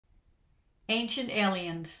Ancient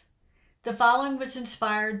Aliens. The following was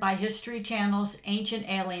inspired by History Channel's Ancient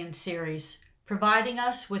Aliens series, providing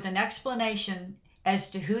us with an explanation as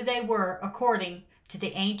to who they were according to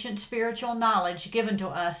the ancient spiritual knowledge given to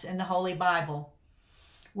us in the Holy Bible.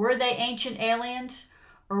 Were they ancient aliens,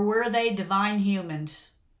 or were they divine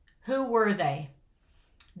humans? Who were they?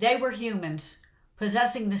 They were humans,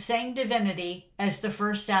 possessing the same divinity as the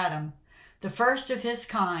first Adam, the first of his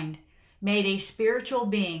kind, made a spiritual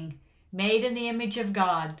being, made in the image of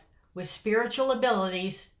God, with spiritual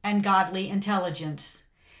abilities and godly intelligence.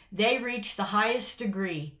 They reached the highest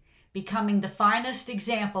degree, becoming the finest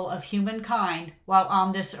example of humankind while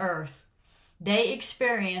on this earth. They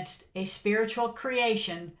experienced a spiritual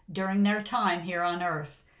creation during their time here on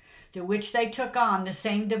earth, through which they took on the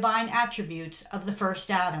same divine attributes of the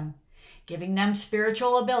first Adam, giving them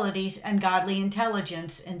spiritual abilities and godly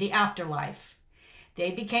intelligence in the afterlife.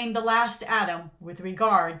 They became the last Adam with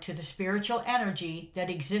regard to the spiritual energy that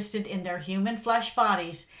existed in their human flesh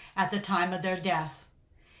bodies at the time of their death.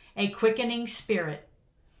 A quickening spirit.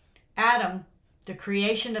 Adam, the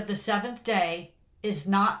creation of the seventh day, is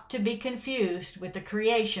not to be confused with the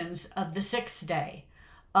creations of the sixth day,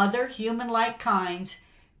 other human-like kinds,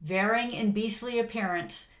 varying in beastly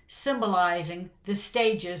appearance, symbolizing the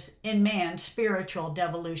stages in man's spiritual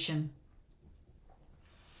devolution.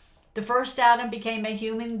 The first Adam became a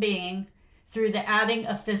human being through the adding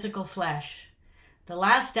of physical flesh. The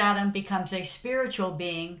last Adam becomes a spiritual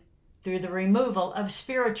being through the removal of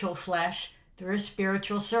spiritual flesh through a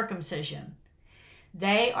spiritual circumcision.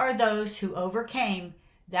 They are those who overcame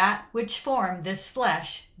that which formed this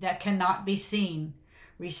flesh that cannot be seen,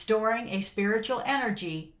 restoring a spiritual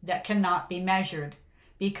energy that cannot be measured,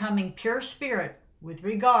 becoming pure spirit with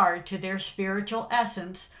regard to their spiritual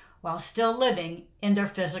essence while still living in their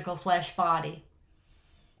physical flesh body.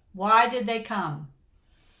 Why did they come?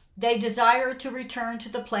 They desired to return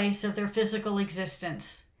to the place of their physical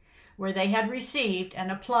existence, where they had received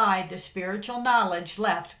and applied the spiritual knowledge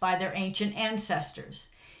left by their ancient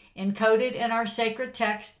ancestors, encoded in our sacred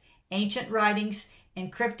text, ancient writings,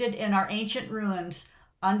 encrypted in our ancient ruins,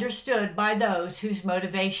 understood by those whose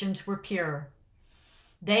motivations were pure.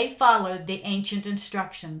 They followed the ancient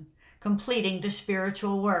instruction, completing the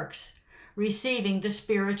spiritual works, receiving the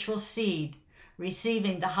spiritual seed,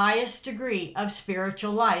 receiving the highest degree of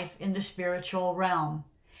spiritual life in the spiritual realm,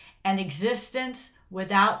 an existence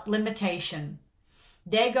without limitation.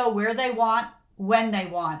 They go where they want, when they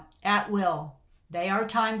want, at will. They are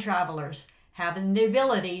time travelers, having the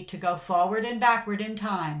ability to go forward and backward in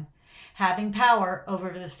time, having power over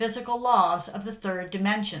the physical laws of the third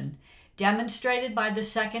dimension, demonstrated by the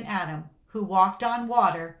second Adam, who walked on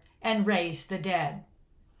water and raised the dead.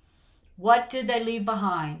 What did they leave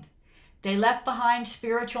behind? They left behind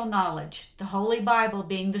spiritual knowledge, the Holy Bible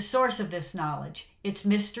being the source of this knowledge, its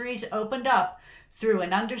mysteries opened up through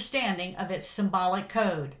an understanding of its symbolic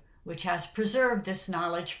code, which has preserved this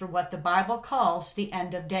knowledge for what the Bible calls the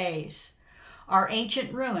end of days. Our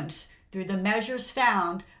ancient ruins, through the measures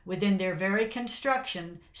found within their very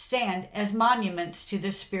construction, stand as monuments to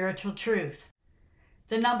this spiritual truth.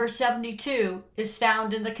 The number 72 is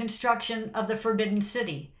found in the construction of the Forbidden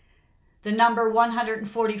City. The number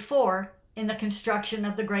 144 in the construction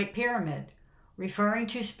of the Great Pyramid, referring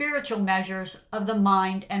to spiritual measures of the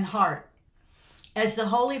mind and heart. As the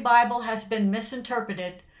Holy Bible has been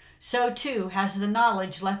misinterpreted, so too has the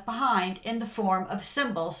knowledge left behind in the form of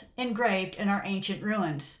symbols engraved in our ancient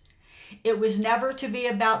ruins. It was never to be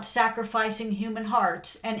about sacrificing human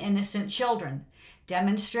hearts and innocent children,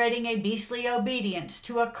 demonstrating a beastly obedience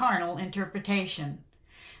to a carnal interpretation.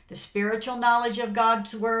 The spiritual knowledge of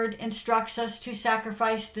God's Word instructs us to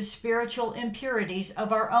sacrifice the spiritual impurities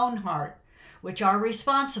of our own heart, which are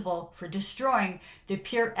responsible for destroying the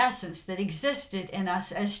pure essence that existed in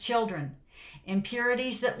us as children,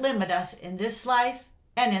 impurities that limit us in this life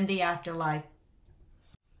and in the afterlife.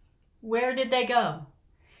 Where did they go?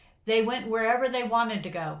 They went wherever they wanted to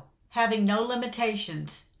go, having no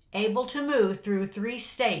limitations, able to move through three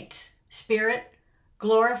states: spirit,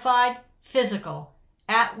 glorified, physical,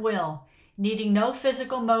 at will, needing no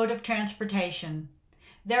physical mode of transportation.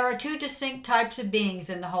 There are two distinct types of beings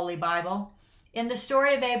in the Holy Bible. In the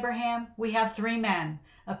story of Abraham, we have three men,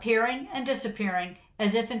 appearing and disappearing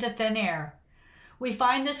as if into thin air. We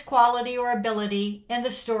find this quality or ability in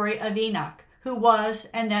the story of Enoch, who was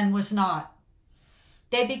and then was not.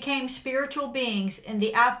 They became spiritual beings in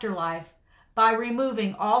the afterlife by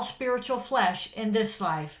removing all spiritual flesh in this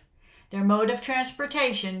life, their mode of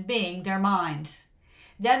transportation being their minds.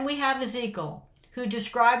 Then we have Ezekiel, who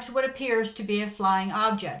describes what appears to be a flying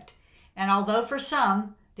object, and although for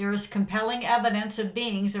some there is compelling evidence of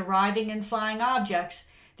beings arriving in flying objects,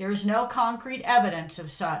 there is no concrete evidence of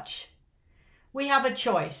such. We have a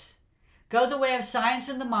choice. Go the way of science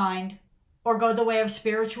in the mind, or go the way of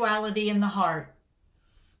spirituality in the heart.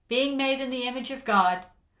 Being made in the image of God,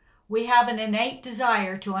 we have an innate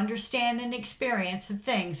desire to understand and experience the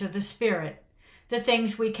things of the Spirit, the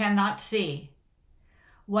things we cannot see.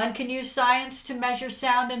 One can use science to measure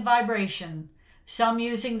sound and vibration, some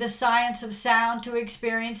using the science of sound to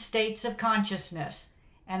experience states of consciousness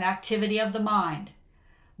and activity of the mind.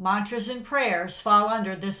 Mantras and prayers fall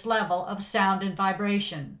under this level of sound and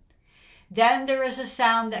vibration. Then there is a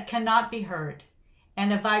sound that cannot be heard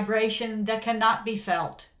and a vibration that cannot be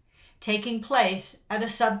felt, taking place at a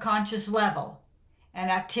subconscious level, an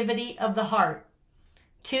activity of the heart.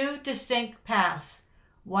 Two distinct paths,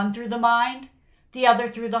 one through the mind, the other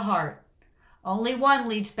through the heart. Only one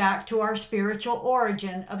leads back to our spiritual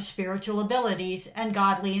origin of spiritual abilities and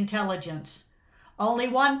godly intelligence. Only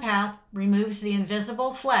one path removes the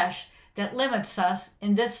invisible flesh that limits us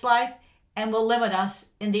in this life and will limit us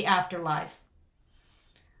in the afterlife.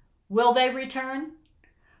 Will they return?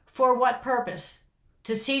 For what purpose?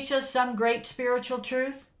 To teach us some great spiritual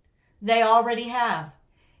truth? They already have,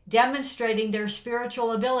 demonstrating their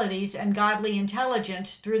spiritual abilities and godly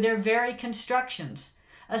intelligence through their very constructions,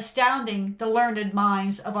 astounding the learned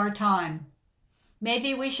minds of our time.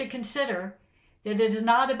 Maybe we should consider that it is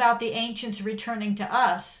not about the ancients returning to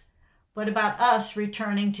us, but about us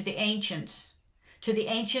returning to the ancients, to the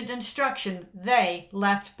ancient instruction they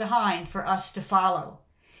left behind for us to follow,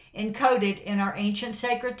 encoded in our ancient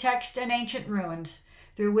sacred text and ancient ruins,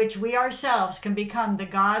 through which we ourselves can become the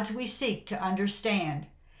gods we seek to understand,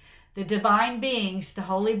 the divine beings the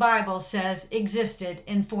Holy Bible says existed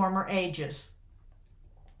in former ages.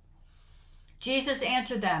 Jesus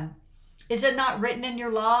answered them, "Is it not written in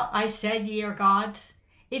your law, I said ye are gods?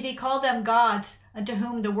 If ye call them gods unto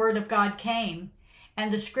whom the word of God came,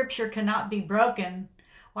 and the scripture cannot be broken,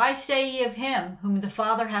 why say ye of him whom the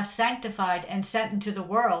Father hath sanctified and sent into the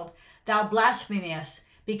world, Thou blasphemest,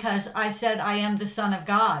 because I said I am the Son of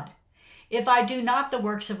God? If I do not the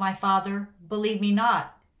works of my Father, believe me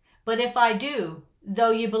not. But if I do,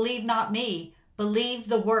 though ye believe not me, believe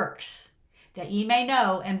the works, that ye may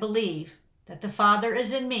know and believe that the Father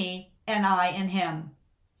is in me and I in him."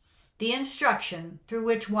 The instruction through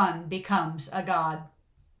which one becomes a God.